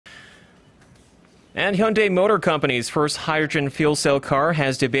And Hyundai Motor Company's first hydrogen fuel cell car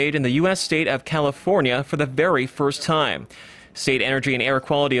has debuted in the U.S. state of California for the very first time. State energy and air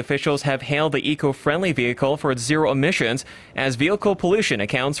quality officials have hailed the eco-friendly vehicle for its zero emissions, as vehicle pollution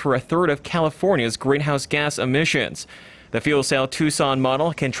accounts for a third of California's greenhouse gas emissions. The fuel cell Tucson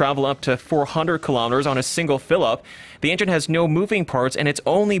model can travel up to 400 kilometers on a single fill-up. The engine has no moving parts, and its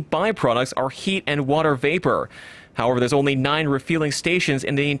only byproducts are heat and water vapor. However, there's only 9 refueling stations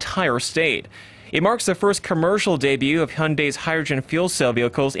in the entire state. It marks the first commercial debut of Hyundai's hydrogen fuel cell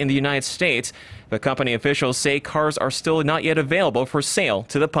vehicles in the United States. But company officials say cars are still not yet available for sale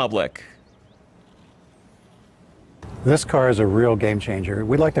to the public. This car is a real game changer.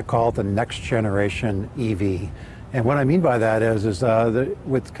 We like to call it the next generation EV. And what I mean by that is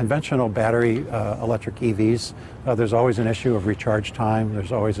with conventional battery electric EVs, there's always an issue of recharge time.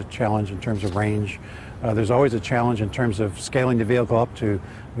 There's always a challenge in terms of range. There's always a challenge in terms of scaling the vehicle up to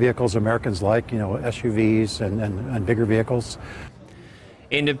vehicles Americans like, SUVs and bigger vehicles.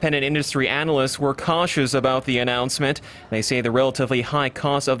 Independent industry analysts were cautious about the announcement. They say the relatively high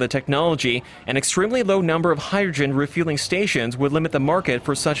cost of the technology and extremely low number of hydrogen refueling stations would limit the market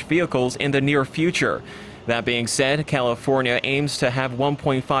for such vehicles in the near future. That being said, California aims to have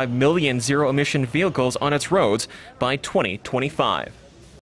 1.5 million zero-emission vehicles on its roads by 2025.